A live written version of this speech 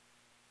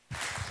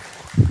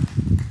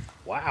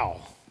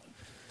Wow.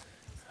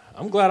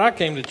 I'm glad I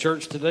came to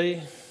church today.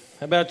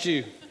 How about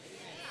you?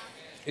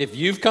 If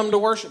you've come to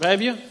worship,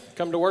 have you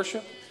come to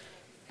worship?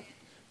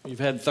 You've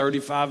had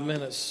 35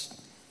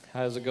 minutes.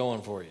 How's it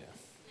going for you?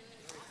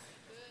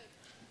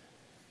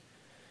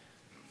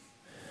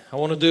 I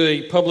want to do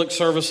a public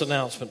service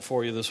announcement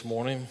for you this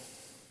morning.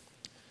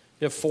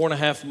 You have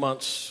 4.5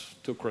 months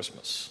till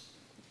Christmas.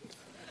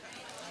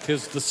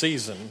 'Tis the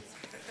season.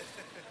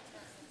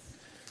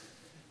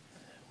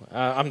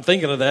 I'm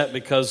thinking of that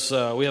because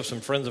we have some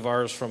friends of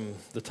ours from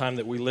the time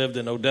that we lived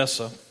in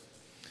Odessa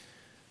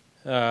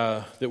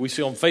that we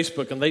see on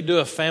Facebook, and they do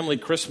a family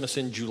Christmas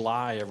in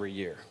July every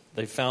year.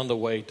 They found a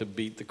way to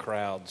beat the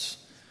crowds,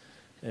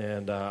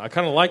 and I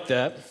kind of like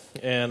that,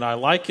 and I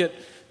like it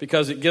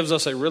because it gives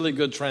us a really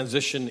good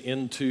transition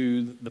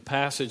into the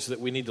passage that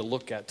we need to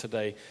look at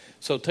today.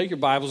 So take your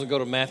Bibles and go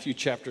to Matthew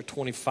chapter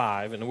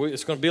 25, and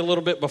it's going to be a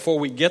little bit before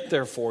we get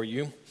there for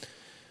you.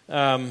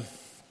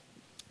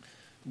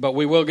 But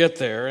we will get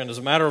there. And as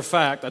a matter of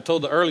fact, I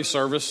told the early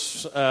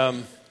service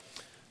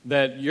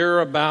that you're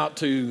about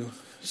to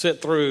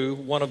sit through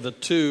one of the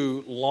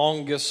two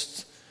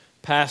longest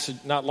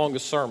not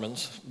longest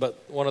sermons,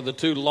 but one of the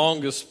two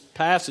longest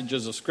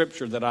passages of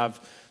Scripture that I've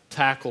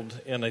tackled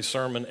in a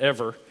sermon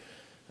ever.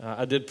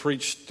 I did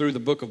preach through the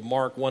book of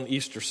Mark one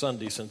Easter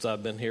Sunday since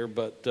I've been here,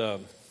 but we're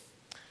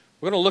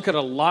going to look at a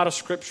lot of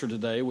Scripture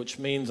today, which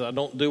means I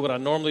don't do what I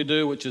normally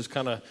do, which is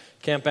kind of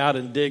camp out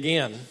and dig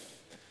in.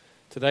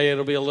 Today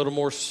it'll be a little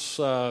more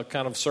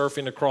kind of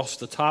surfing across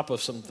the top of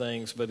some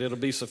things, but it'll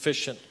be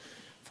sufficient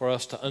for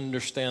us to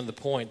understand the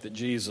point that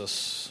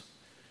Jesus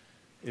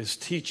is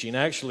teaching.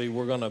 Actually,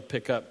 we're going to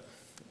pick up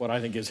what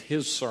I think is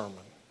his sermon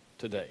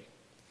today.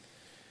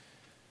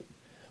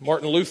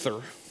 Martin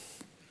Luther,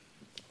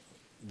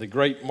 the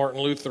great Martin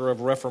Luther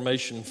of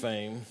Reformation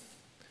fame,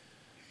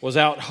 was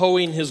out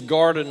hoeing his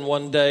garden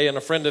one day, and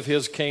a friend of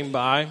his came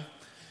by.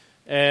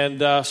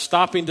 And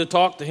stopping to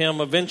talk to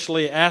him,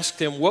 eventually asked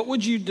him, "What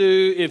would you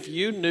do if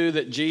you knew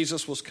that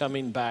Jesus was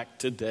coming back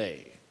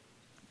today?"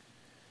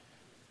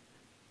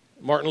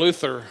 Martin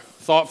Luther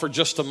thought for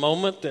just a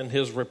moment, and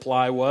his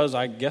reply was,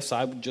 "I guess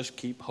I would just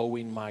keep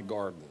hoeing my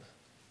garden."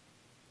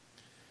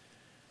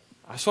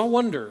 So I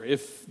wonder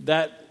if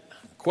that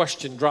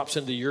question drops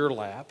into your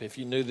lap, if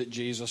you knew that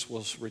Jesus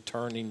was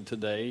returning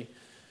today,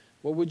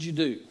 what would you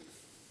do?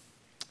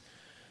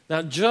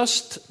 Now,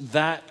 just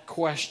that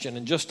question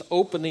and just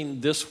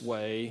opening this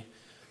way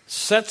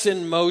sets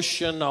in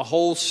motion a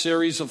whole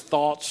series of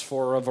thoughts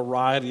for a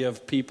variety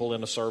of people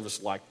in a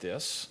service like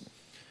this.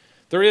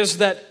 There is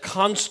that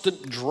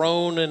constant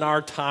drone in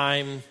our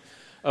time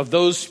of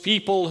those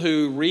people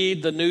who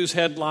read the news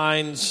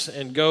headlines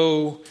and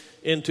go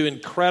into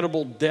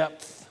incredible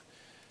depth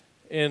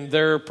in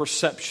their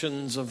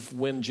perceptions of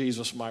when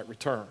Jesus might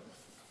return.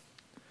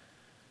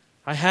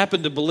 I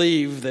happen to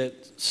believe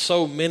that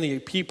so many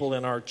people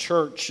in our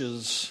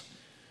churches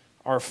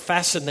are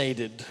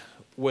fascinated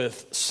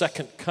with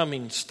second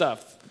coming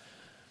stuff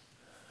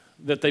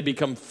that they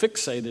become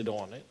fixated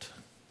on it,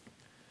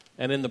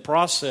 and in the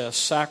process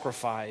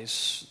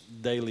sacrifice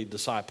daily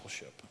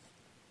discipleship.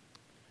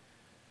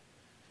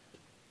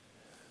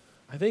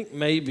 I think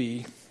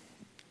maybe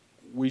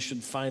we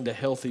should find a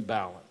healthy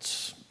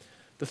balance.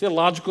 The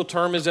theological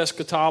term is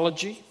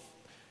eschatology.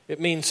 It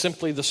means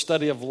simply the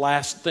study of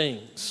last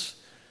things.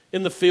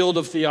 In the field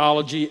of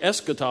theology,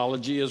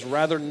 eschatology is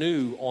rather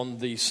new on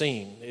the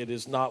scene. It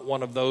is not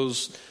one of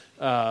those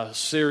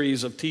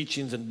series of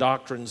teachings and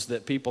doctrines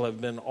that people have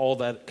been all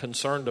that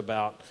concerned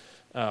about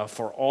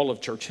for all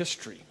of church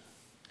history.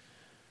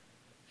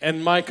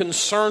 And my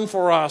concern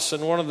for us,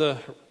 and one of the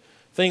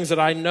things that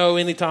I know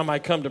anytime I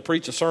come to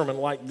preach a sermon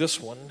like this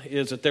one,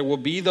 is that there will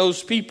be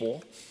those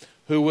people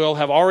who will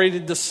have already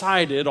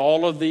decided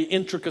all of the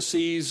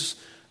intricacies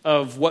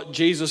of what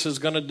Jesus is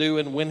going to do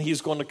and when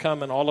he's going to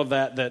come and all of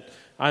that, that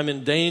I'm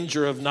in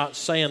danger of not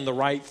saying the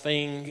right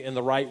thing in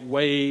the right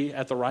way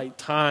at the right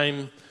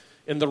time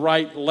in the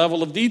right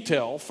level of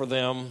detail for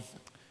them,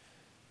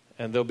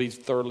 and they'll be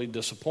thoroughly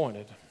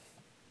disappointed.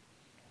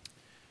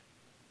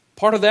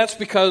 Part of that's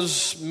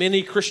because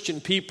many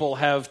Christian people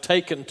have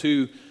taken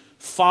to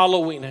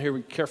following, hear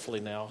me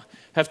carefully now,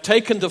 have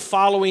taken to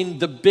following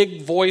the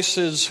big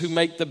voices who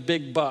make the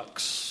big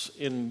bucks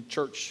in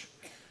church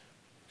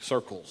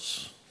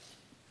circles.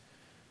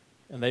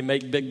 And they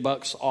make big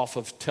bucks off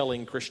of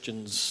telling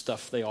Christians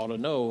stuff they ought to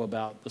know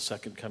about the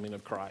second coming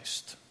of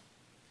Christ.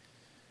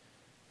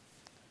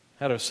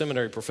 I had a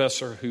seminary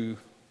professor who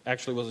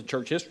actually was a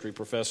church history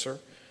professor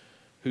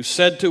who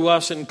said to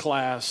us in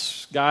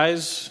class,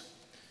 "Guys,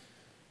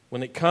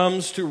 when it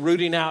comes to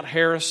rooting out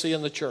heresy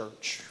in the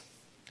church,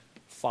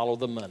 follow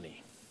the money."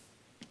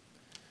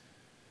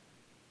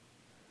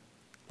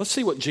 Let's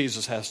see what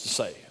Jesus has to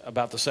say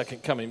about the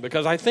second coming,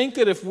 because I think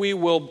that if we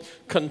will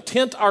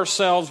content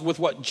ourselves with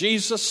what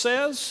Jesus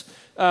says,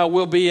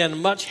 we'll be in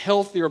much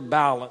healthier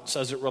balance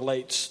as it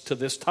relates to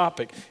this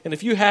topic. And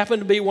if you happen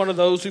to be one of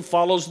those who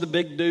follows the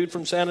big dude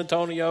from San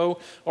Antonio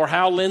or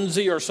Hal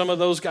Lindsey or some of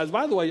those guys,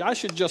 by the way, I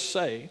should just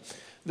say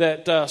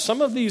that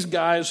some of these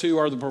guys who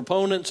are the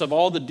proponents of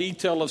all the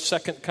detail of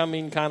second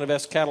coming kind of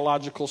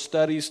eschatological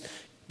studies,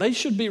 they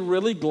should be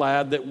really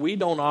glad that we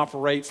don't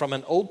operate from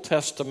an Old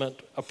Testament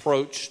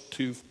approach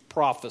to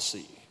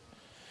prophecy.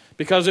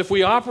 Because if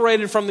we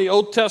operated from the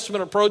Old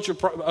Testament approach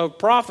of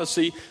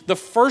prophecy, the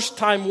first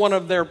time one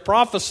of their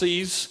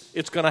prophecies,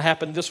 it's going to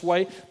happen this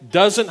way,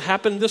 doesn't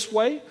happen this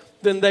way,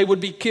 then they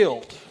would be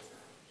killed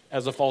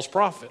as a false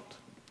prophet.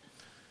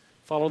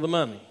 Follow the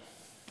money.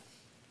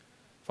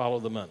 Follow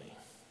the money.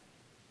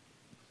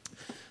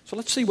 So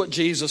let's see what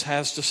Jesus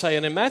has to say.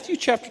 And in Matthew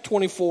chapter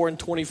 24 and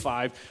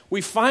 25, we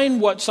find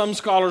what some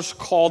scholars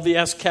call the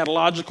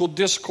eschatological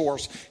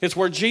discourse. It's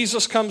where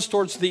Jesus comes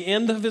towards the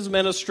end of his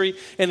ministry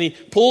and he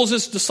pulls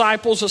his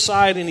disciples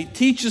aside and he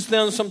teaches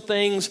them some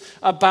things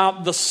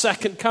about the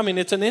second coming.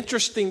 It's an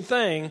interesting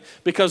thing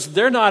because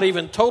they're not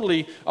even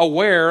totally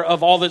aware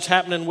of all that's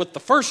happening with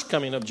the first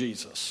coming of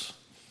Jesus.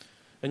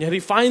 And yet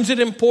he finds it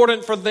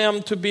important for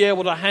them to be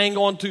able to hang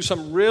on to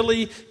some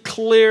really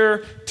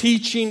clear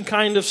teaching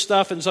kind of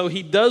stuff. And so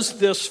he does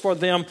this for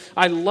them.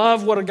 I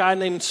love what a guy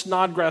named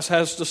Snodgrass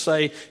has to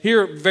say.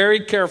 Hear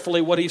very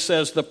carefully what he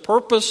says. The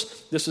purpose,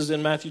 this is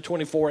in Matthew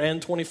 24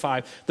 and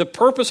 25, the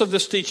purpose of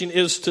this teaching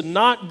is to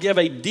not give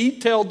a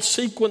detailed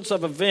sequence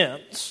of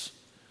events.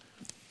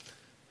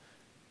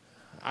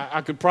 I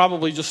could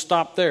probably just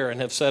stop there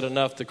and have said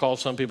enough to cause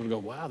some people to go,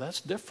 wow,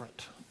 that's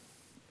different.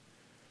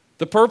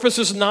 The purpose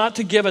is not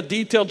to give a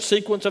detailed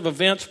sequence of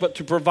events, but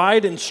to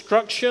provide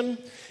instruction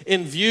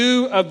in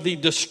view of the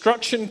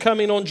destruction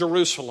coming on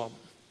Jerusalem.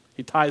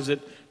 He ties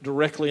it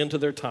directly into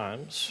their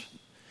times.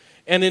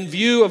 And in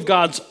view of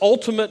God's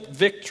ultimate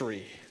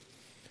victory,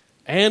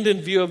 and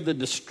in view of the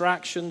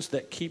distractions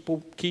that keep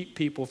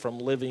people from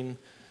living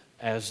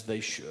as they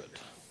should.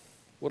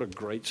 What a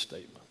great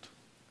statement.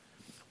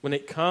 When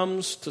it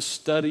comes to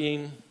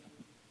studying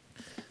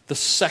the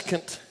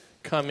second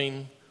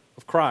coming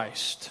of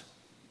Christ,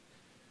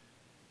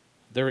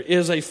 there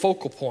is a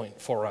focal point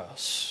for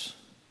us.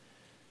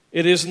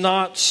 It is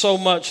not so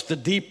much the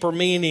deeper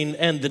meaning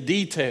and the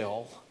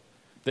detail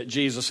that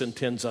Jesus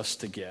intends us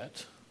to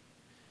get.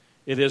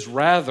 It is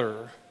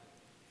rather,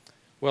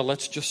 well,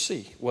 let's just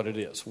see what it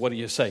is. What do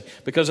you say?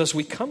 Because as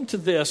we come to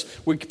this,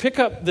 we pick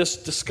up this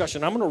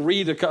discussion. I'm going to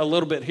read a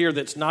little bit here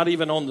that's not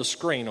even on the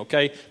screen,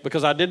 okay?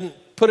 Because I didn't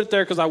put it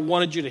there because I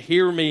wanted you to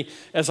hear me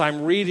as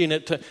I'm reading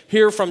it, to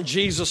hear from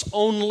Jesus'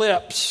 own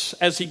lips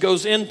as he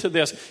goes into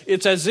this.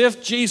 It's as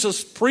if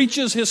Jesus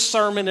preaches his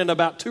sermon in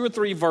about 2 or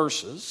 3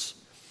 verses,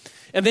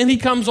 and then he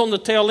comes on the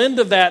tail end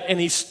of that and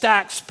he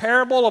stacks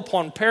parable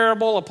upon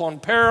parable upon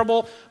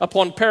parable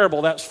upon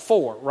parable. That's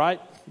 4,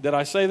 right? Did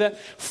I say that?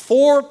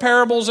 4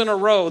 parables in a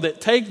row that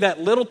take that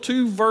little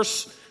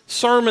 2-verse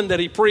sermon that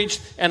he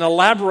preached and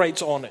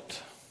elaborates on it.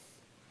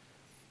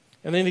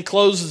 And then he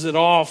closes it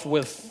off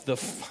with the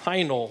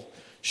final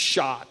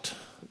shot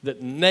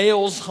that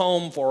nails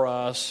home for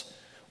us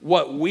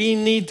what we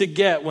need to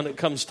get when it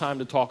comes time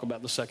to talk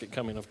about the second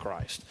coming of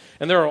Christ.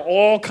 And there are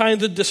all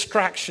kinds of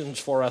distractions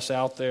for us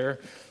out there.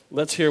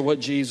 Let's hear what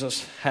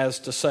Jesus has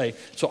to say.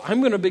 So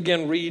I'm going to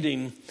begin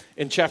reading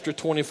in chapter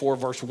 24,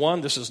 verse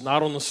 1. This is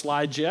not on the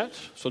slide yet,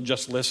 so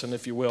just listen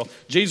if you will.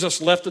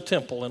 Jesus left the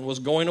temple and was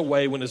going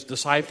away when his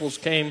disciples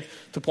came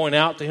to point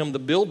out to him the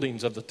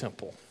buildings of the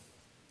temple.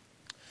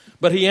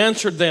 But he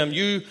answered them,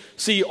 "You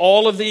see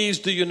all of these,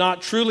 do you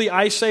not? Truly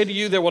I say to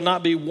you, there will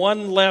not be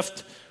one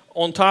left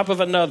on top of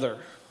another.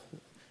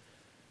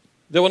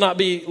 There will not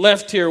be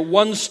left here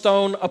one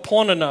stone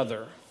upon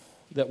another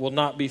that will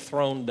not be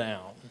thrown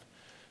down."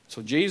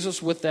 So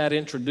Jesus, with that,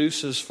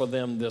 introduces for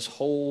them this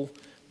whole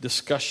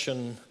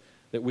discussion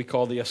that we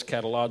call the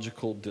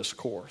eschatological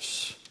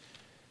discourse.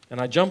 And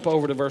I jump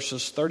over to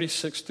verses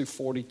 36 through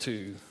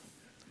 42.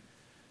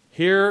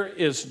 Here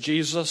is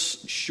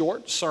Jesus'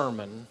 short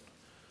sermon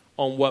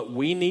on what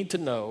we need to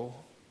know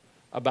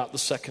about the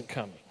second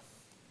coming.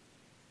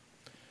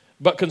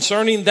 "But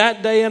concerning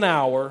that day and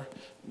hour,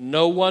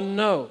 no one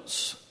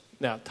knows."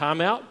 Now,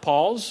 time out,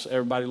 pause,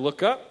 everybody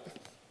look up.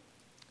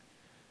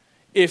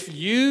 If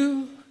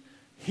you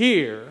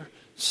hear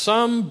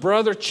some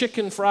brother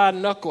chicken fried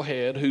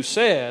knucklehead who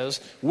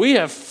says, "We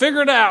have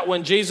figured out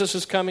when Jesus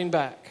is coming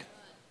back,"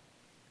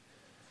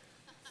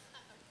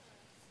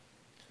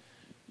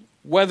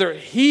 whether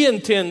he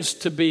intends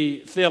to be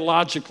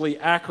theologically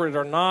accurate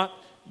or not,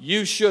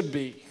 you should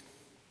be.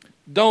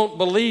 Don't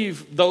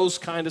believe those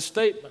kind of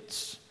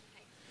statements.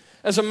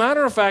 As a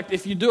matter of fact,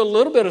 if you do a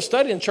little bit of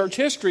study in church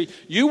history,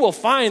 you will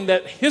find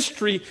that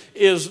history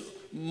is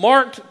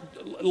marked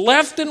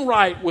left and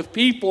right with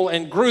people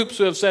and groups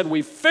who have said,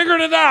 "We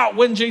figured it out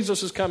when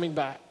Jesus is coming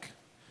back."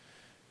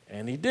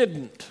 And he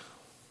didn't.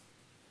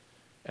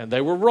 And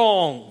they were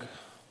wrong.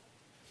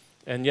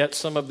 And yet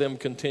some of them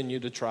continue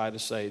to try to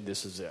say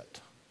this is it.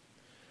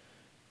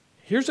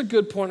 Here's a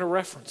good point of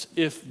reference.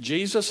 If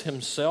Jesus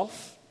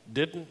himself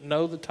didn't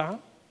know the time,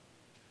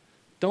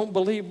 don't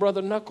believe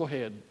Brother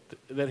Knucklehead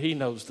that he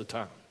knows the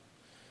time.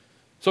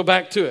 So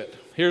back to it.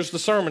 Here's the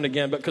sermon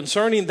again. "But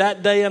concerning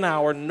that day and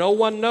hour, no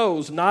one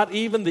knows, not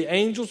even the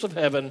angels of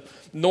heaven,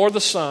 nor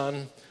the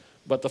Son,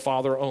 but the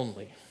Father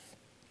only.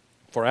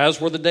 For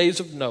as were the days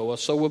of Noah,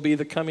 so will be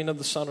the coming of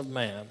the Son of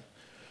Man.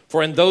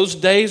 For in those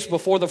days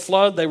before the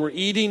flood, they were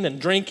eating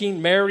and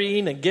drinking,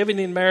 marrying and giving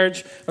in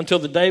marriage until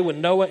the day when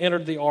Noah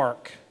entered the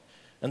ark.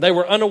 And they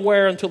were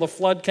unaware until the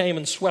flood came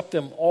and swept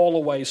them all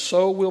away.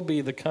 So will be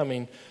the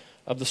coming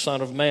of the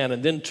Son of Man.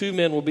 And then 2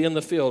 men will be in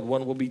the field,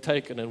 one will be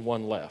taken and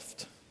one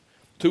left.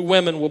 2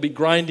 women will be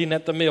grinding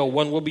at the mill,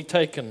 one will be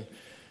taken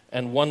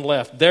and one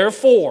left.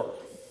 Therefore,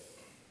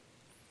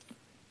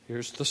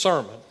 here's the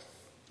sermon.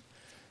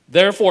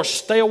 Therefore,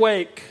 stay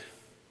awake,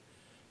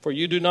 for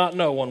you do not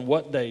know on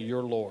what day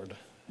your Lord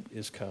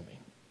is coming.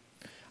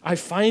 I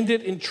find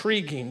it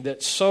intriguing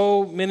that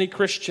so many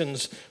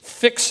Christians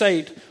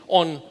fixate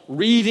on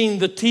reading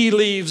the tea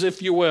leaves,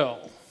 if you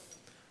will,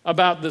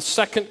 about the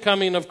second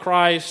coming of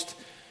Christ.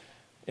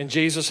 And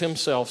Jesus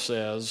himself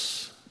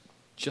says,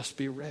 just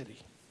be ready.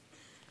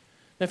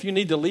 Now, if you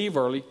need to leave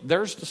early,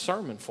 there's the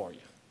sermon for you.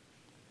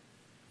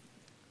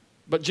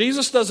 But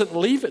Jesus doesn't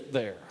leave it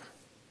there.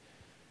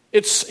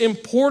 It's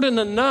important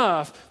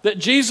enough that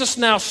Jesus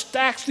now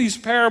stacks these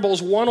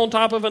parables one on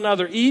top of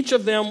another, each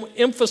of them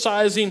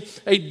emphasizing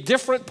a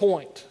different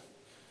point.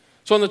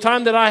 So in the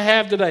time that I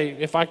have today,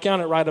 if I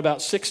count it right,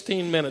 about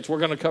 16 minutes, we're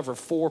going to cover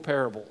 4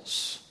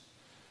 parables.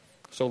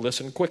 So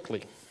listen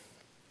quickly.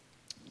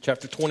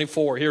 Chapter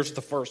 24, here's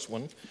the first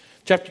one.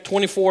 Chapter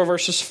 24,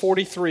 verses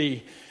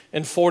 43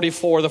 and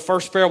 44. The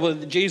first parable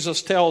that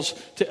Jesus tells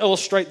to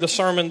illustrate the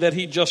sermon that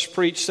he just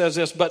preached says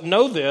this, but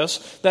know this,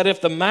 that if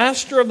the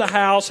master of the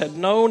house had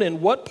known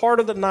in what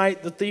part of the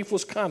night the thief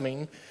was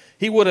coming,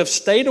 he would have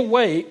stayed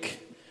awake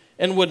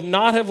and would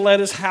not have let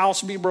his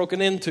house be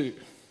broken into.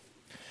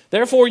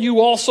 Therefore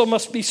you also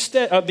must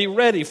be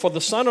ready, for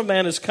the Son of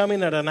Man is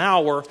coming at an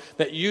hour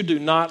that you do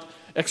not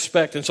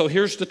expect. And so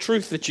here's the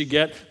truth that you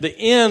get. The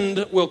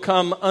end will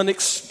come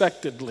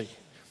unexpectedly.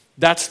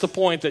 That's the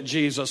point that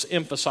Jesus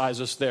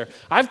emphasizes there.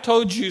 I've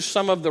told you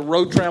some of the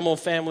Road Trammel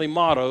family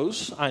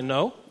mottos, I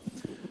know.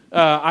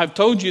 I've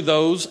told you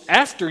those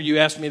after you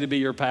asked me to be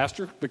your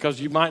pastor, because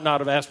you might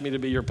not have asked me to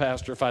be your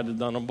pastor if I'd have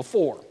done them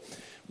before.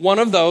 One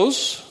of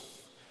those,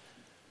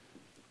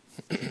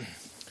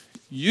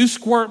 you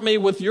squirt me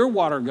with your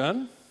water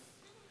gun.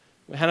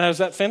 How does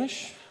that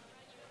finish?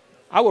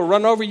 I will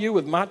run over you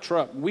with my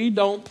truck. We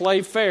don't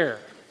play fair.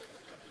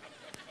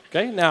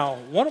 Okay, now,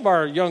 one of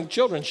our young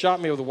children shot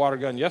me with a water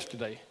gun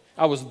yesterday.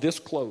 I was this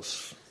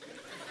close.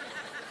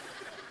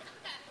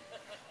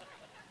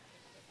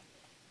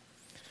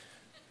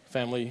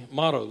 Family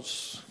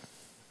mottos.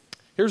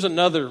 Here's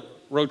another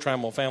Road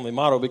Trammel family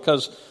motto,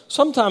 because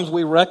sometimes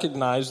we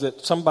recognize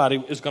that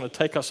somebody is going to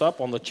take us up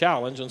on the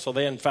challenge, and so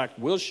they, in fact,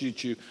 will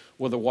shoot you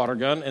with a water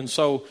gun. And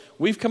so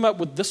we've come up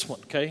with this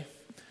one, okay?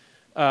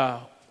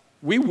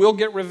 We will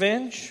get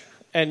revenge,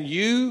 and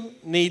you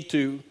need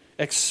to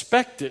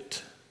expect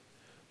it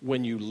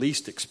when you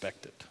least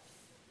expect it.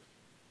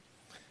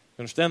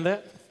 You understand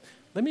that?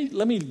 Let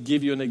me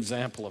give you an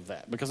example of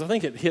that, because I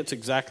think it hits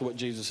exactly what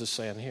Jesus is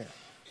saying here.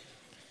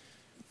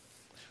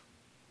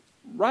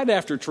 Right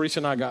after Teresa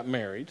and I got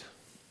married,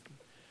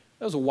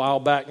 that was a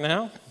while back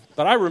now,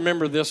 but I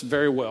remember this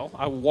very well.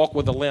 I walk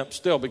with a limp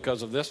still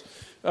because of this.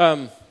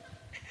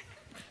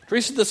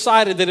 Teresa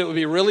decided that it would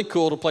be really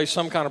cool to play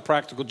some kind of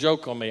practical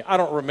joke on me. I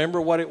don't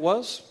remember what it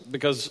was,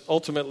 because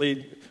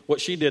ultimately what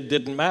she did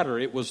didn't matter.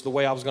 It was the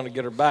way I was going to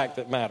get her back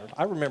that mattered.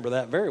 I remember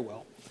that very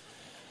well,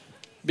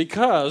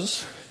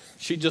 because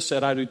she just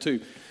said, I do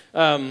too.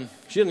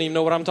 She didn't even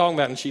know what I'm talking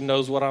about, and she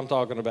knows what I'm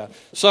talking about.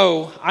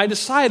 So I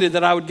decided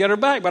that I would get her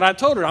back, but I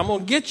told her, I'm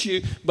going to get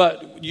you,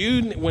 but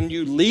when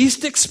you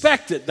least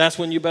expect it, that's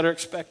when you better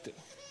expect it.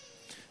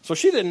 So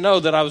she didn't know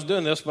that I was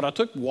doing this, but I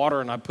took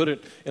water and I put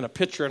it in a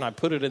pitcher and I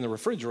put it in the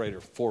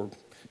refrigerator for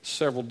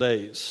several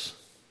days.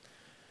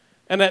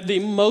 And at the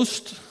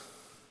most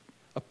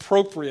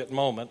appropriate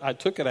moment, I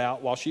took it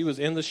out while she was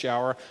in the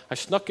shower. I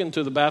snuck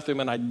into the bathroom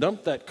and I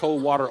dumped that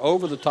cold water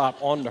over the top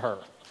onto her.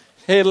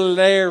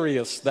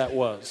 Hilarious that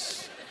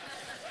was.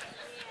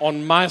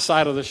 On my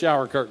side of the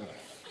shower curtain.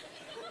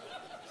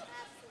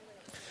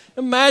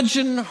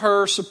 Imagine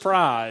her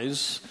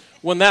surprise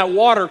when that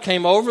water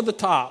came over the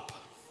top.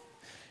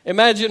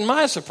 Imagine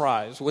my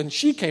surprise when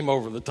she came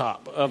over the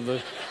top of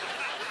the...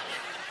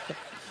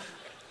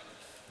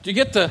 Do you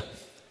get the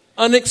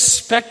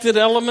unexpected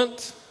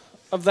element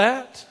of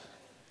that?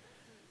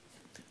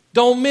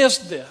 Don't miss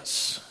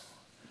this.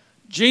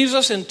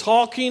 Jesus, in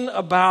talking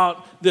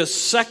about this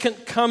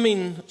second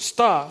coming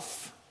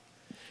stuff,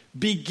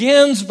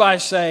 begins by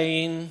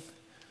saying,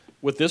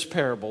 with this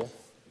parable,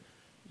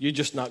 you're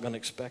just not going to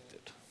expect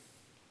it.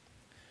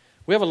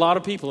 We have a lot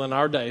of people in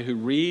our day who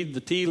read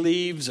the tea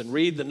leaves and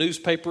read the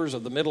newspapers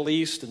of the Middle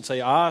East and say,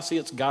 see,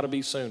 it's got to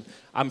be soon.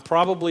 I'm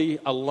probably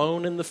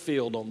alone in the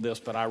field on this,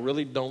 but I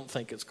really don't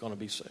think it's going to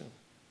be soon,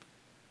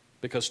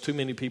 because too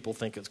many people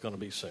think it's going to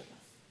be soon.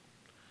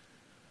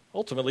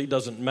 Ultimately, it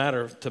doesn't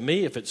matter to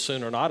me if it's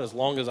soon or not, as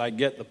long as I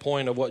get the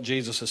point of what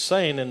Jesus is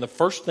saying. And the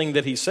first thing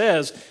that he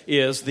says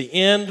is the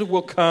end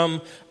will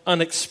come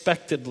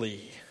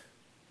unexpectedly.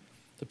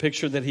 The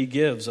picture that he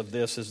gives of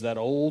this is that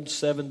old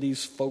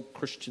 70s folk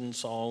Christian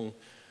song,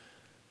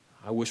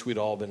 I wish we'd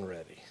all been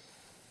ready.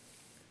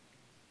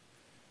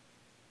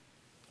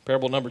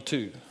 Parable number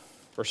 2,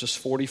 verses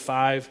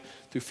 45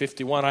 through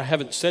 51. I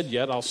haven't said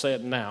yet, I'll say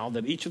it now,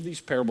 that each of these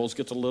parables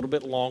gets a little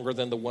bit longer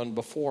than the one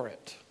before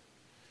it.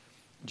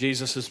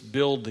 Jesus is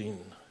building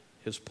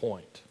his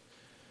point.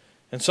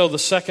 And so the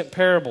second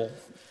parable,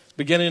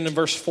 beginning in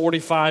verse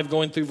 45,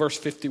 going through verse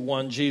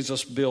 51,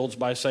 Jesus builds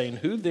by saying,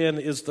 "Who then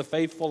is the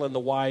faithful and the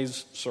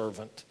wise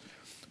servant,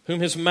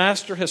 whom his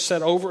master has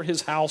set over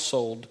his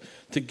household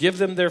to give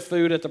them their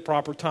food at the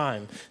proper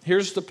time?"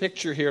 Here's the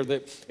picture here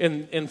that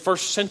in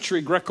first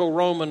century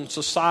Greco-Roman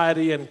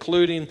society,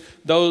 including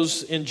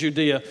those in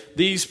Judea,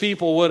 these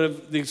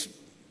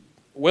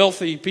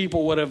wealthy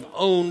people would have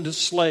owned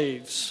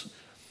slaves.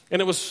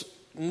 And it was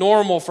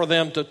normal for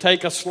them to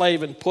take a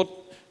slave and put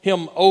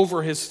him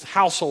over his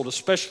household,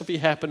 especially if he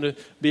happened to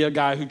be a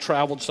guy who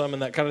traveled some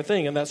and that kind of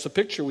thing. And that's the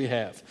picture we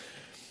have.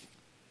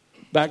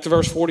 Back to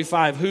verse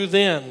 45. "Who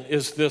then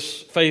is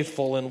this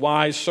faithful and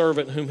wise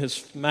servant whom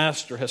his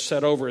master has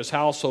set over his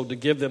household to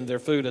give them their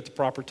food at the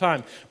proper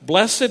time?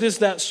 Blessed is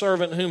that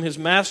servant whom his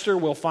master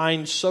will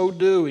find so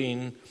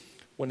doing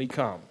when he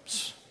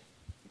comes.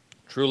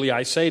 Truly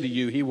I say to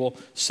you, he will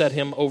set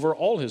him over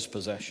all his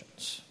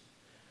possessions."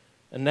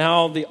 And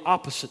now the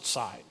opposite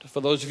side.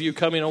 For those of you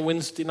coming on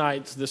Wednesday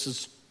nights, this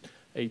is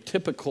a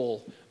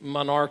typical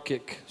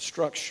monarchic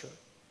structure.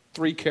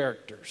 3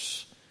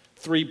 characters,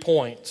 3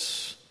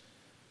 points.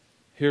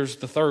 Here's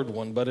the third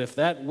one. "But if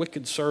that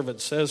wicked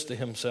servant says to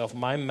himself,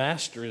 'My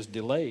master is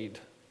delayed,'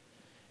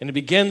 and he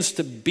begins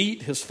to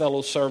beat his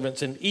fellow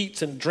servants and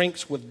eats and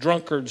drinks with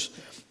drunkards,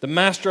 the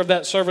master of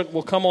that servant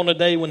will come on a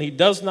day when he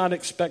does not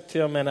expect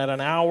him and at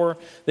an hour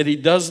that he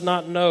does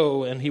not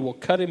know, and he will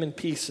cut him in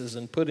pieces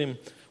and put him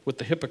with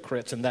the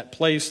hypocrites. In that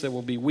place there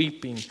will be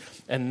weeping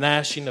and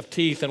gnashing of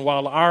teeth." And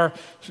while our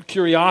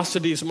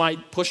curiosities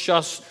might push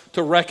us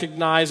to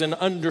recognize and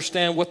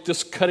understand what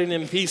this cutting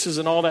in pieces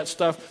and all that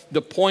stuff,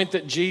 the point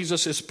that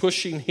Jesus is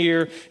pushing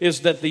here is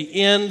that the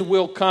end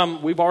will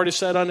come. We've already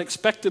said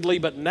unexpectedly,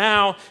 but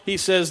now he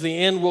says the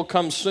end will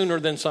come sooner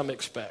than some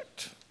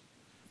expect.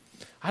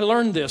 I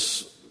learned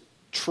this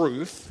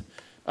truth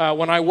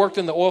when I worked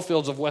in the oil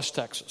fields of West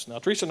Texas. Now,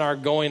 Teresa and I are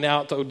going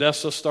out to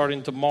Odessa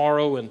starting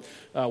tomorrow, and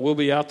we'll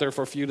be out there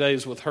for a few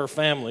days with her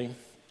family.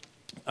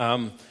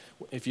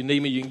 If you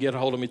need me, you can get a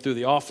hold of me through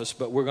the office,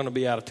 but we're going to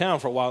be out of town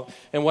for a while.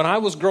 And when I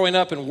was growing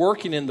up and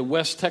working in the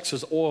West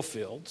Texas oil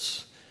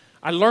fields,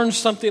 I learned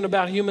something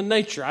about human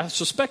nature. I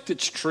suspect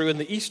it's true in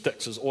the East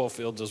Texas oil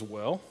fields as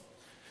well.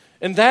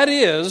 And that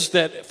is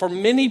that for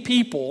many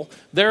people,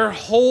 their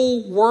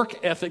whole work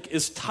ethic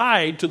is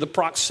tied to the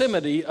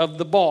proximity of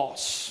the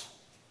boss.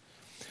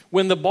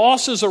 When the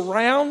boss is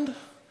around,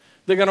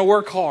 they're going to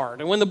work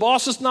hard. And when the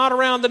boss is not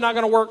around, they're not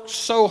going to work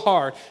so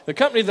hard. The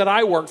company that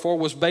I worked for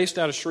was based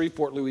out of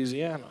Shreveport,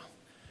 Louisiana.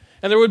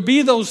 And there would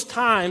be those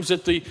times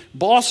that the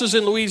bosses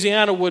in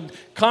Louisiana would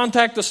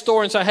contact the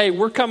store and say, "Hey,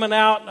 we're coming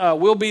out.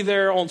 We'll be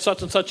there on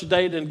such and such a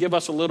date," and give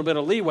us a little bit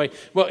of leeway.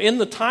 Well, in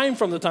the time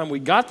from the time we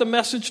got the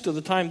message to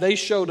the time they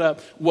showed up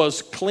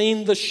was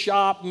clean the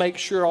shop, make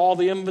sure all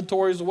the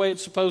inventory is the way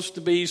it's supposed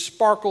to be,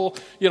 sparkle,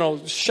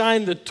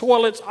 shine the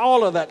toilets,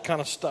 all of that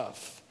kind of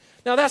stuff.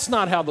 Now, that's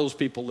not how those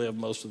people live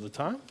most of the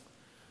time.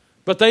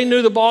 But they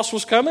knew the boss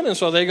was coming, and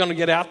so they're going to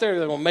get out there.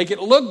 They're going to make it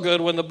look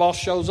good when the boss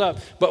shows up.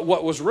 But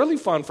what was really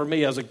fun for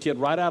me as a kid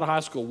right out of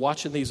high school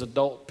watching these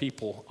adult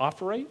people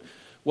operate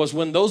was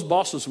when those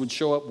bosses would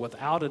show up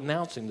without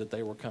announcing that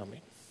they were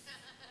coming.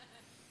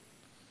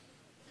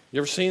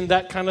 You ever seen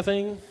that kind of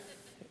thing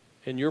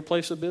in your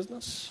place of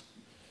business?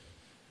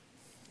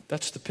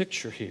 That's the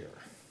picture here.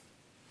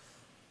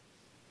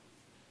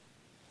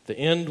 The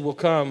end will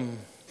come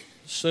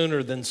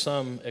sooner than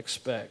some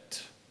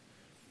expect.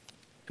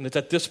 And it's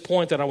at this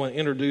point that I want to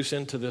introduce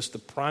into this the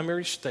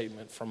primary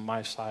statement from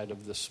my side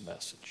of this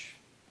message.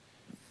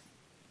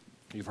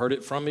 You've heard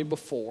it from me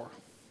before.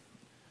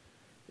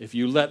 If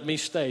you let me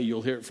stay,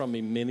 you'll hear it from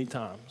me many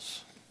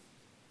times.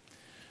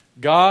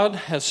 God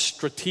has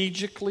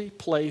strategically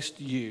placed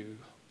you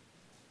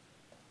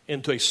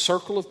into a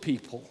circle of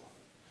people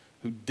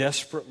who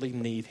desperately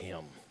need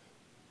Him.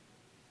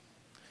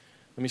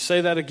 Let me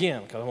say that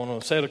again, because I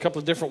want to say it a couple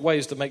of different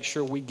ways to make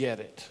sure we get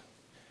it.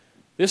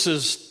 This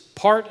is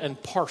part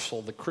and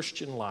parcel the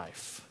Christian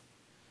life,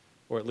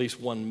 or at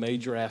least one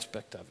major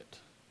aspect of it.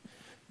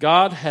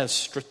 God has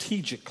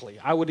strategically,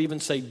 I would even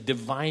say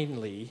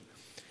divinely,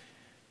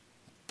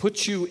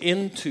 put you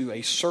into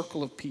a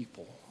circle of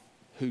people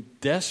who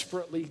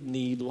desperately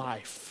need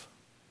life.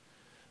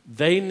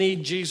 They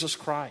need Jesus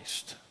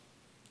Christ.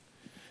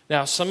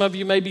 Now, some of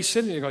you may be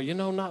sitting there going,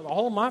 not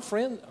all of my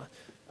friends,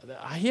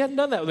 he hadn't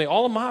done that with me.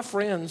 All of my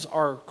friends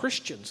are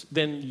Christians.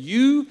 Then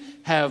you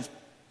have,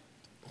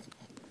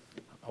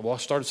 I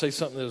started to say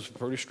something that was a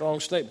pretty strong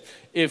statement.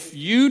 If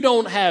you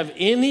don't have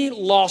any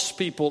lost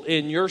people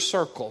in your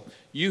circle,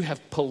 you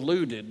have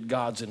polluted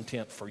God's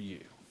intent for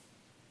you.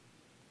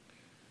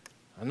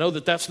 I know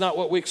that that's not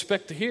what we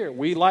expect to hear.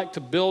 We like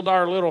to build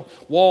our little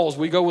walls.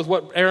 We go with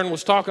what Aaron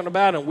was talking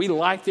about, and we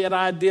like that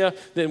idea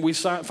that we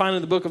find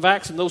in the book of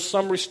Acts and those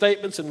summary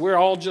statements, and we're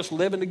all just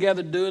living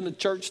together doing the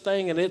church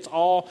thing, and it's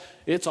all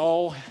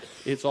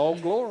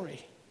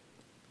glory.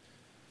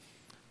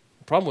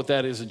 The problem with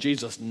that is that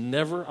Jesus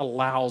never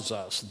allows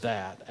us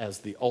that as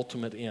the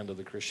ultimate end of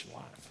the Christian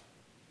life.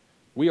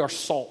 We are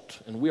salt,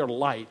 and we are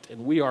light,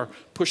 and we are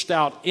pushed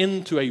out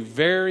into a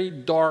very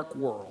dark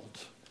world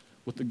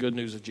with the good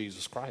news of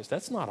Jesus Christ.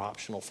 That's not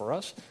optional for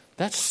us.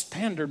 That's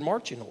standard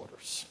marching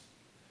orders.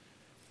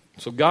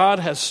 So God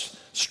has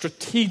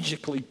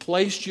strategically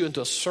placed you into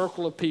a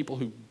circle of people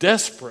who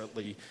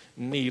desperately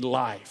need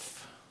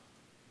life.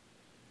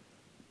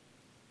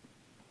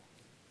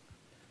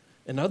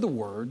 In other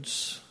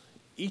words,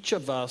 each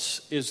of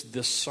us is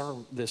this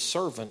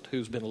servant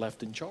who's been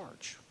left in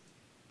charge.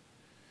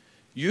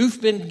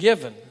 You've been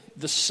given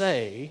the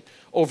say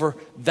over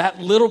that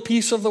little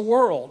piece of the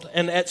world.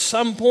 And at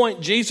some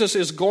point, Jesus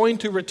is going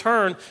to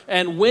return.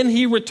 And when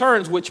he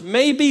returns, which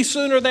may be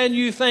sooner than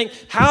you think,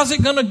 how's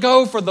it going to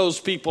go for those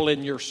people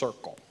in your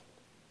circle?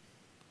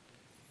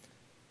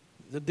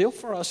 The deal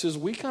for us is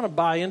we kind of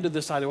buy into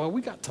this idea, well,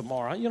 we got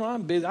tomorrow. You know,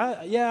 I'm busy.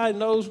 I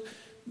know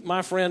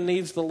my friend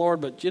needs the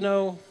Lord, but, you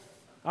know,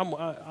 I'm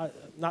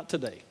not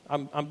today.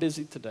 I'm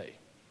busy today.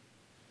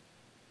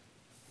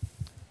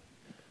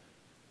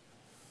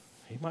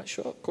 He might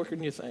show up quicker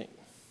than you think.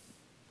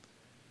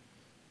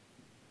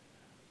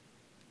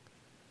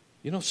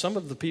 You know, some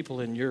of the people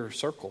in your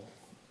circle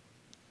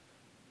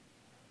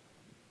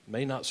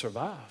may not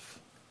survive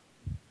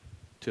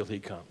till he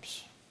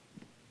comes.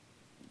 You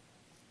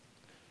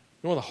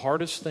know, one of the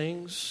hardest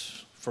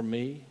things for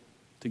me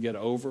to get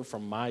over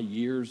from my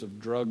years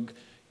of drug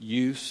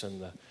use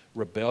and the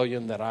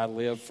rebellion that I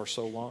lived for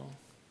so long?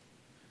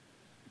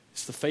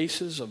 It's the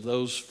faces of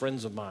those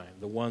friends of mine,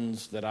 the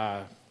ones that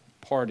I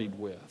partied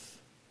with,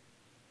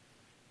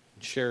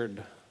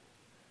 shared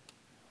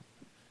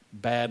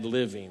bad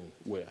living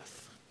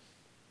with,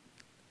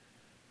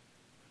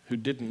 who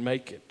didn't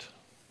make it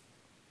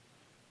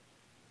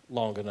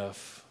long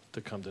enough to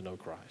come to know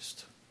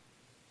Christ.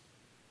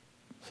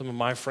 Some of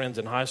my friends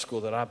in high school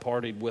that I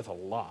partied with a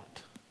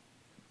lot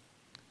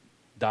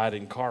died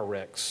in car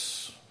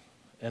wrecks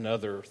and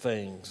other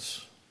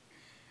things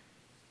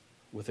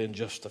within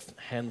just a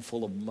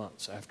handful of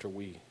months after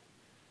we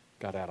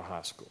got out of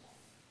high school.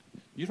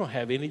 You don't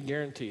have any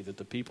guarantee that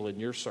the people in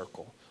your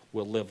circle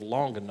will live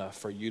long enough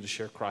for you to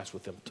share Christ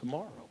with them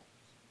tomorrow.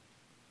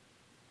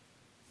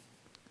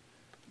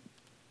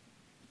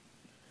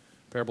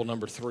 Parable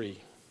number 3.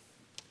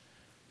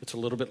 It's a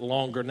little bit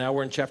longer. Now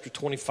we're in chapter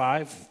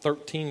 25,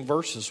 13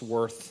 verses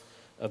worth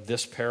of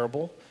this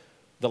parable.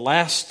 The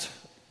last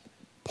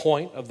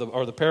point of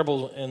the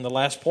parable, and the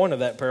last point of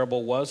that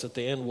parable was that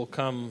the end will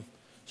come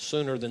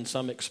sooner than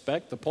some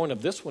expect. The point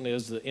of this one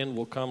is the end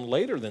will come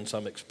later than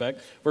some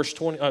expect. Verse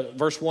 1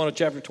 of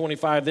chapter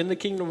 25, then the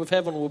kingdom of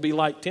heaven will be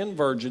like 10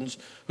 virgins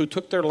who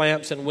took their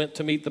lamps and went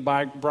to meet the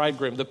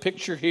bridegroom. The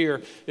picture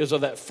here is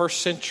of that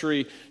first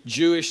century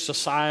Jewish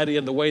society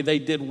and the way they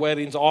did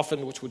weddings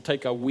often, which would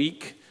take a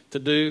week to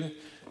do.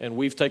 And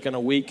we've taken a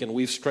week and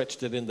we've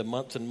stretched it into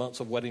months and months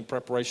of wedding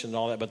preparation and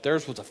all that. But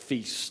theirs was a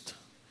feast.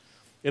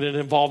 And it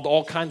involved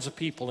all kinds of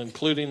people,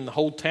 including the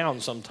whole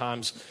town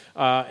sometimes.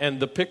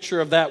 And the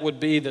picture of that would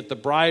be that the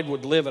bride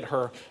would live at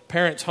her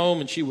parents'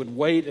 home and she would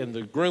wait, and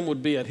the groom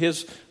would be at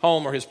his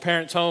home or his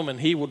parents' home and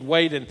he would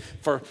wait. And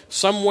for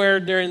somewhere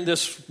during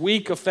this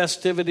week of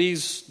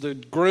festivities, the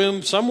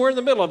groom, somewhere in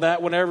the middle of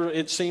that, whenever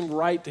it seemed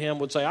right to him,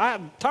 would say,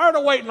 I'm tired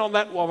of waiting on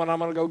that woman, I'm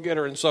going to go get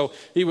her. And so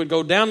he would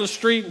go down the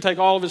street and take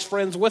all of his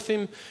friends with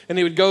him, and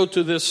he would go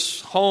to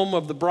this home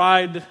of the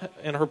bride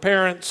and her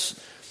parents.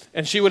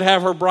 And she would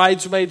have her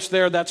bridesmaids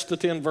there. That's the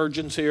 10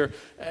 virgins here.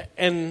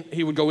 And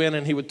he would go in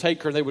and he would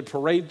take her. They would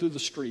parade through the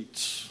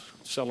streets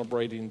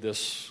celebrating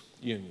this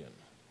union.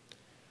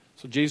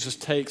 So Jesus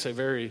takes a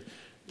very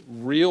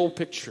real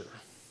picture,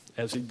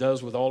 as he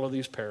does with all of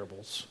these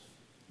parables.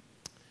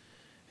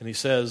 And he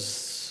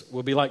says,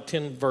 we'll be like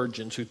 10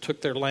 virgins who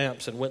took their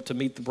lamps and went to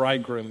meet the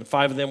bridegroom. And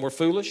 5 of them were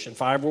foolish and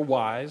 5 were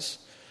wise.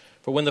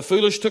 For when the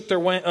foolish took their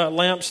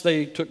lamps,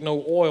 they took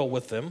no oil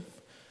with them.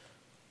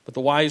 But the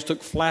wise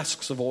took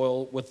flasks of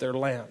oil with their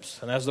lamps.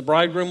 And as the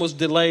bridegroom was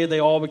delayed, they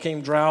all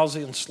became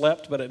drowsy and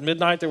slept. But at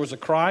midnight there was a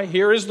cry,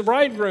 here is the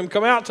bridegroom,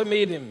 come out to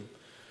meet him.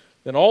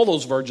 Then all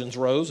those virgins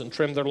rose and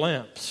trimmed their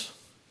lamps.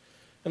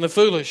 And the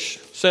foolish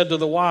said to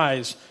the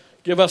wise,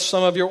 give us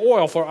some of your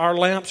oil, for our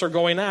lamps are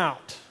going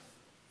out.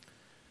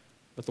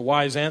 But the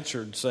wise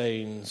answered,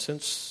 saying,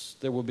 since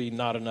there will be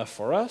not enough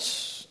for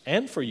us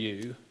and for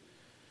you,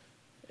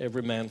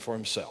 every man for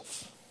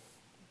himself.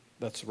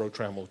 That's the Road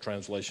Trammel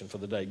translation for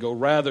the day. Go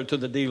rather to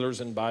the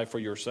dealers and buy for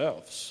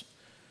yourselves.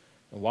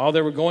 And while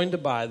they were going to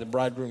buy, the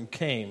bridegroom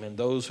came, and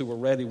those who were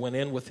ready went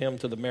in with him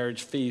to the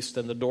marriage feast,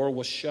 and the door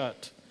was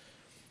shut.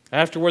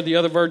 Afterward, the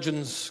other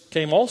virgins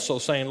came also,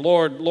 saying,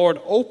 Lord, Lord,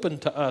 open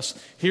to us.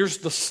 Here's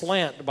the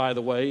slant, by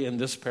the way, in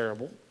this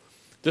parable.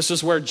 This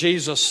is where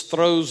Jesus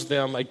throws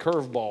them a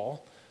curveball.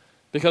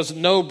 Because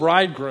no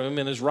bridegroom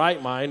in his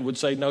right mind would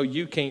say, no,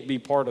 you can't be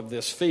part of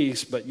this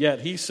feast. But yet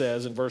he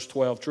says in verse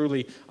 12,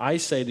 truly I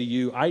say to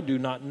you, I do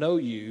not know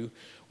you.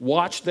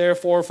 Watch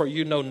therefore, for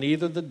you know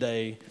neither the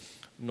day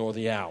nor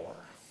the hour.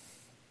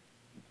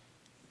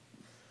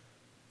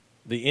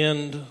 The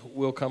end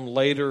will come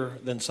later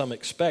than some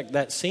expect.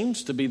 That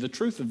seems to be the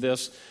truth of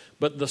this.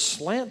 But the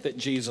slant that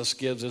Jesus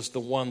gives is the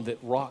one that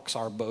rocks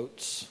our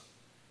boats.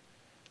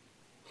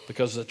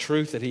 Because the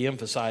truth that he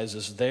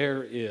emphasizes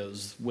there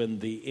is when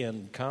the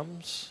end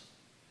comes,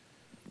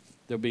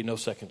 there'll be no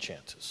second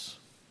chances.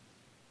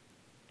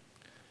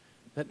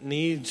 That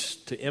needs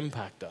to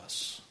impact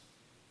us.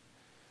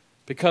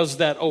 Because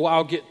that,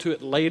 I'll get to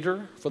it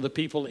later for the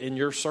people in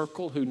your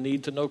circle who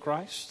need to know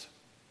Christ.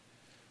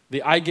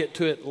 The I get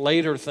to it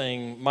later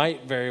thing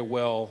might very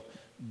well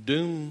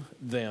doom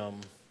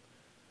them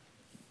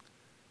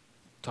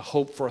to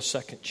hope for a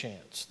second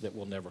chance that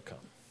will never come.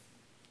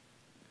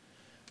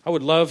 I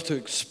would love to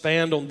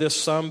expand on this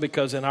some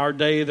because in our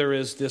day there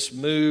is this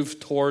move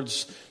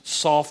towards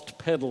soft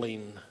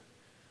pedaling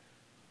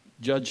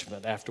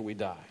judgment after we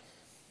die.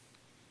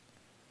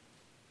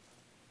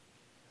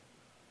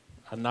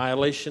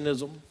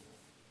 Annihilationism,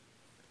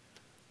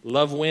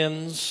 love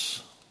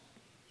wins.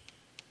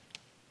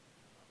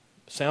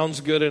 Sounds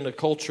good in a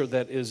culture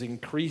that is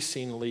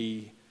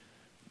increasingly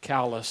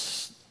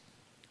callous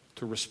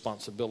to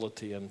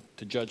responsibility and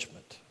to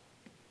judgment.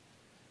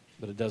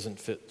 But it doesn't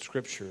fit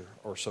Scripture,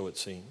 or so it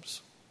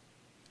seems.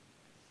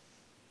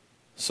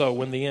 So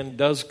when the end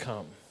does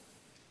come,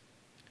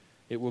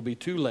 it will be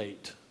too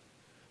late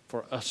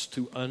for us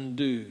to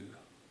undo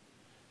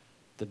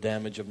the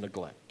damage of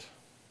neglect.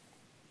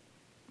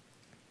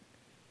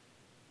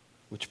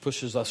 Which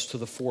pushes us to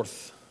the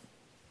fourth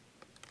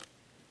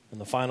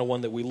and the final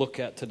one that we look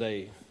at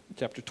today,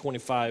 chapter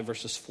 25,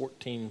 verses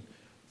 14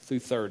 through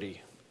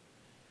 30.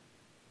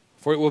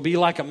 For it will be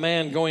like a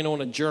man going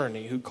on a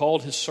journey who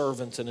called his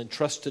servants and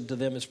entrusted to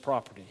them his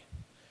property.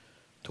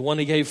 To one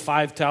he gave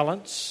 5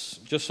 talents.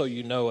 Just so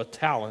you know, a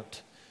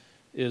talent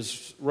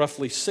is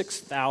roughly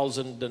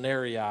 6,000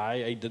 denarii.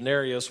 A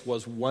denarius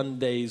was 1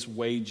 day's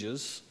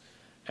wages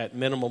at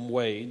minimum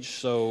wage.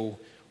 So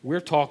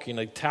we're talking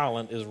a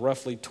talent is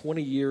roughly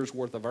 20 years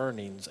worth of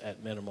earnings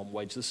at minimum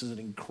wage. This is an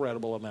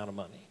incredible amount of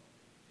money.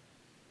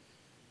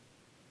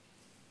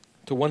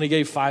 To one he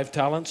gave 5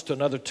 talents, to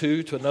another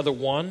 2, to another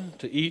 1,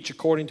 to each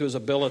according to his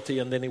ability,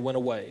 and then he went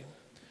away.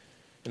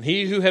 And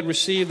he who had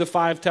received the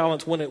 5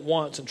 talents went at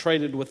once and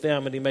traded with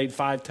them, and he made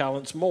 5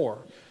 talents more.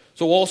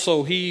 So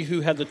also he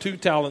who had the 2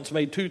 talents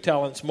made 2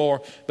 talents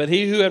more. But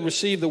he who had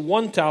received the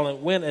 1 talent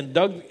went and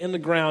dug in the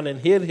ground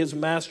and hid his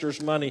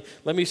master's money.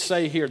 Let me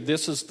say here,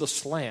 this is the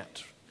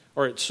slant,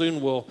 or it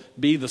soon will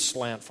be the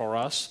slant for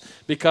us,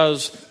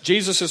 because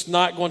Jesus is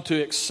not going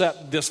to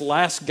accept this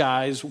last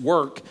guy's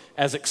work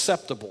as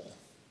acceptable.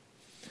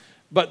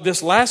 But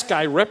this last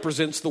guy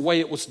represents the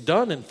way it was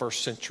done in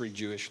first century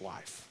Jewish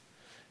life.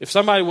 If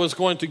somebody was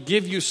going to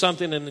give you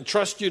something and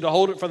entrust you to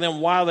hold it for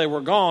them while they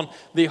were gone,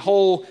 the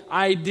whole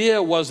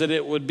idea was that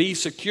it would be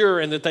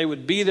secure and that they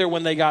would be there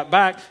when they got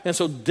back. And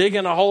so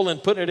digging a hole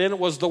and putting it in it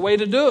was the way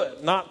to do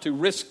it, not to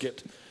risk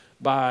it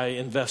by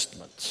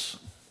investments.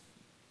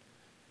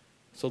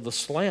 So the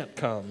slant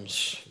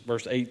comes,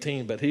 verse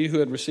 18, but he who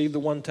had received the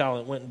 1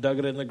 talent went and dug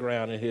it in the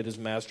ground and hid his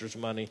master's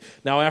money.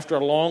 Now after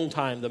a long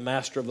time, the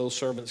master of those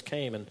servants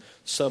came and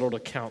settled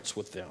accounts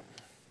with them.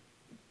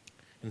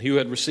 And he who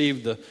had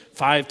received the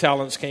 5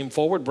 talents came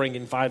forward,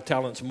 bringing 5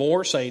 talents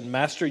more, saying,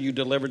 Master, you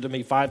delivered to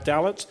me 5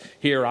 talents.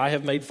 Here I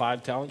have made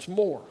 5 talents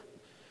more.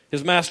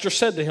 His master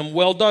said to him,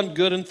 Well done,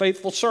 good and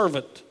faithful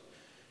servant.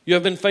 You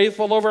have been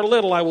faithful over a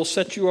little, I will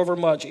set you over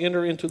much.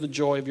 Enter into the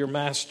joy of your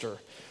master.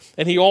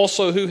 And he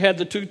also who had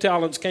the 2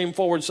 talents came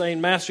forward, saying,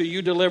 Master,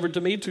 you delivered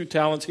to me 2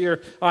 talents.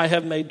 Here I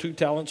have made 2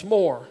 talents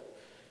more.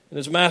 And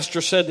his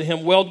master said to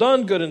him, Well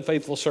done, good and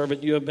faithful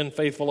servant. You have been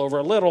faithful over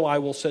a little. I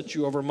will set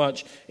you over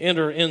much.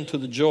 Enter into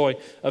the joy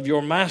of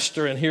your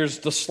master. And here's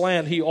the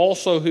slant. He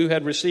also who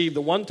had received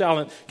the 1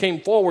 talent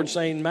came forward,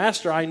 saying,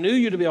 Master, I knew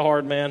you to be a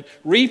hard man,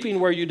 reaping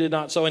where you did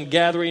not sow and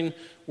gathering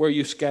where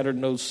you scattered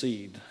no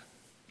seed.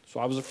 So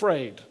I was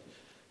afraid.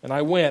 And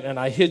I went and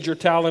I hid your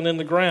talent in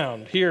the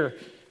ground. Here,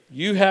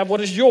 you have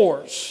what is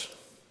yours.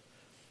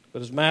 But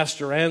his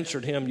master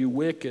answered him, You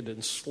wicked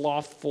and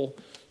slothful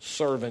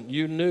servant,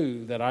 you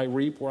knew that I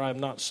reap where I have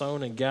not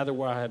sown and gather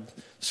where I have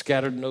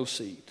scattered no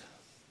seed.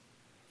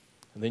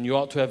 And then you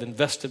ought to have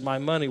invested my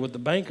money with the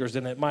bankers,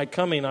 and at my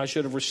coming I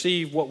should have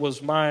received what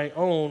was my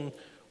own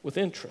with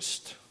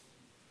interest.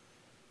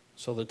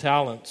 So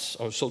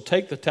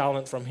take the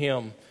talent from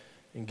him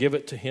and give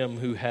it to him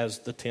who has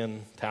the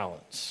 10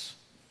 talents.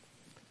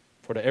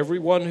 For to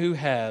everyone who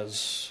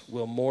has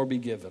will more be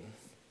given,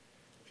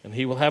 and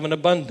he will have an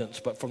abundance.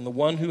 But from the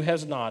one who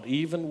has not,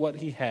 even what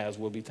he has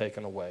will be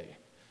taken away.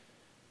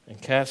 And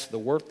cast the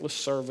worthless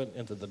servant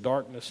into the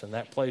darkness. In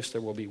that place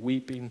there will be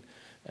weeping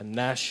and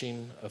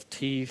gnashing of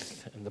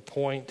teeth. And the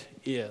point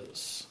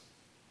is,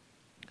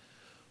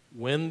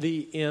 when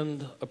the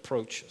end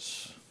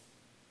approaches,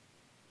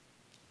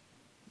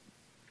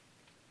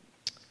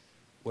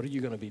 What are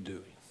you going to be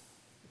doing?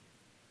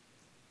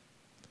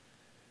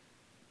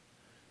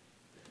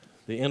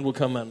 The end will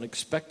come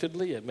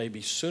unexpectedly. It may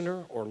be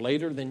sooner or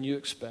later than you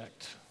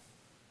expect.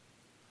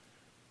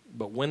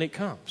 But when it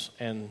comes,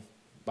 and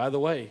by the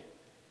way,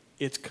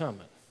 it's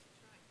coming.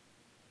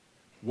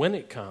 When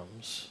it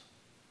comes,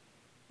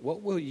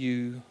 what will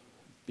you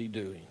be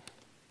doing?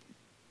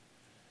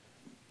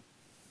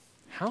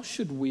 How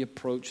should we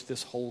approach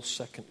this whole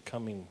second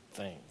coming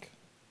thing?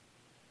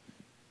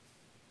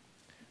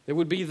 There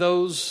would be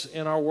those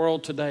in our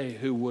world today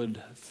who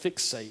would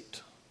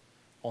fixate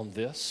on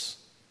this,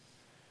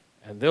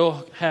 and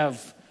they'll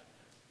have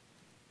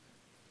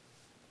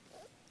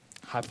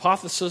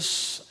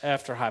hypothesis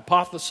after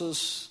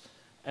hypothesis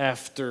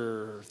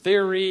after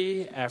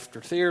theory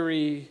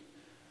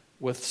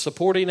with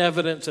supporting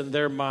evidence in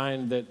their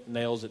mind that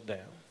nails it down.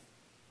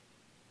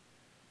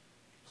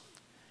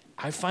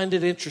 I find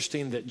it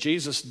interesting that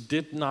Jesus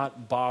did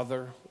not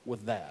bother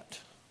with that.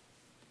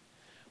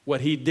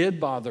 What he did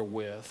bother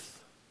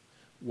with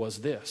was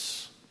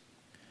this: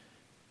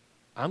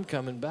 I'm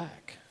coming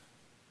back.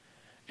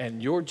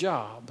 And your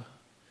job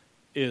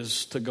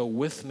is to go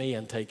with me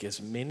and take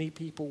as many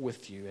people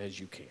with you as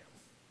you can.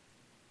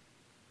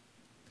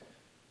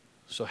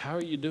 So how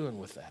are you doing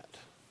with that?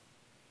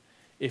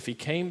 If he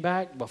came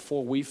back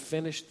before we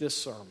finished this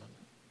sermon,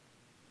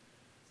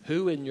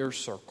 who in your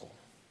circle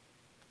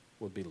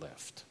would be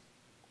left?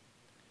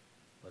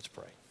 Let's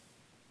pray.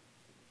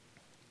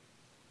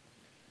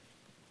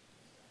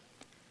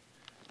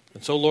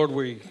 And so, Lord,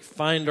 we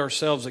find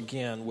ourselves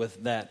again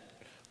with that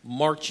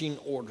marching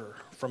order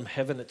from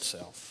heaven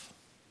itself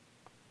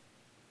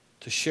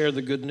to share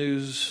the good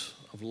news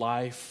of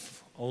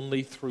life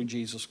only through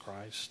Jesus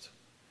Christ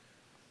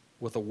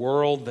with a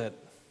world that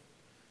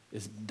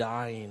is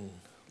dying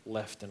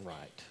left and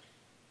right.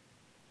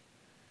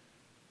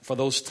 For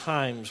those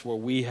times where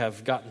we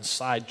have gotten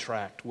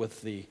sidetracked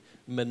with the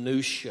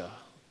minutia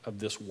of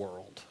this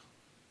world,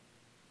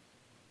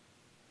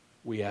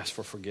 we ask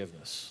for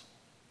forgiveness.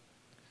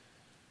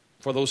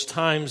 For those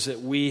times that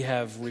we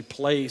have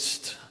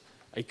replaced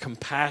a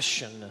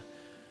compassion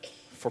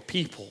for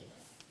people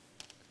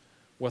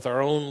with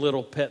our own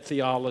little pet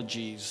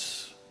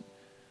theologies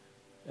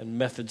and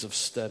methods of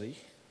study,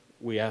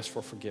 we ask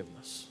for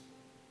forgiveness.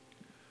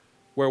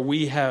 Where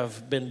we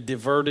have been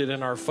diverted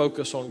in our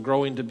focus on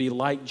growing to be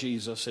like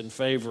Jesus in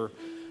favor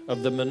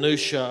of the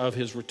minutia of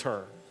his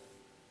return,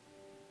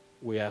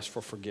 we ask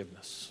for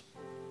forgiveness.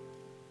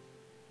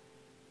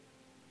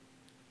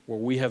 Where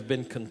we have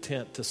been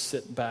content to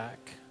sit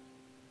back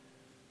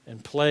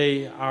and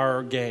play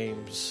our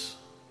games,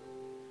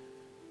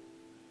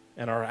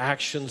 and our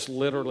actions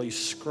literally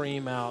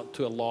scream out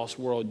to a lost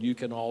world, you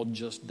can all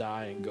just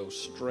die and go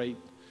straight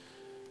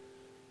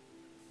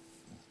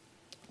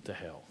to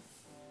hell.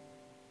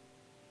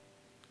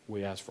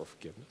 We ask for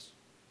forgiveness.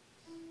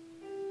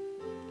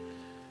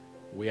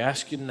 We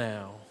ask you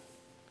now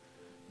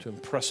to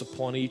impress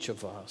upon each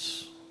of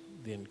us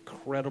the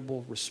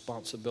incredible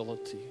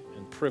responsibility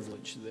and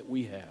privilege that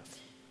we have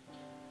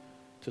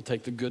to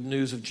take the good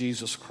news of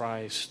Jesus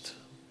Christ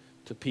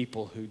to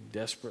people who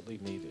desperately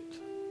need it.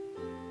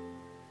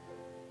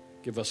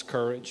 Give us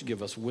courage,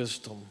 give us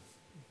wisdom,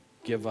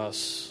 give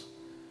us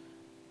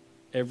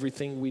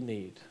everything we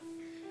need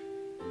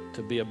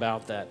to be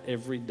about that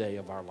every day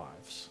of our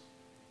lives.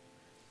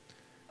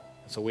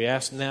 So we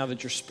ask now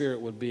that your Spirit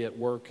would be at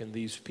work in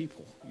these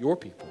people, your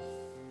people,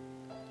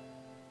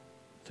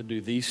 to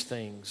do these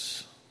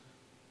things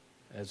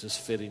as is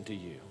fitting to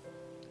you.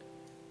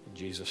 In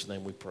Jesus'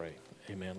 name we pray. Amen.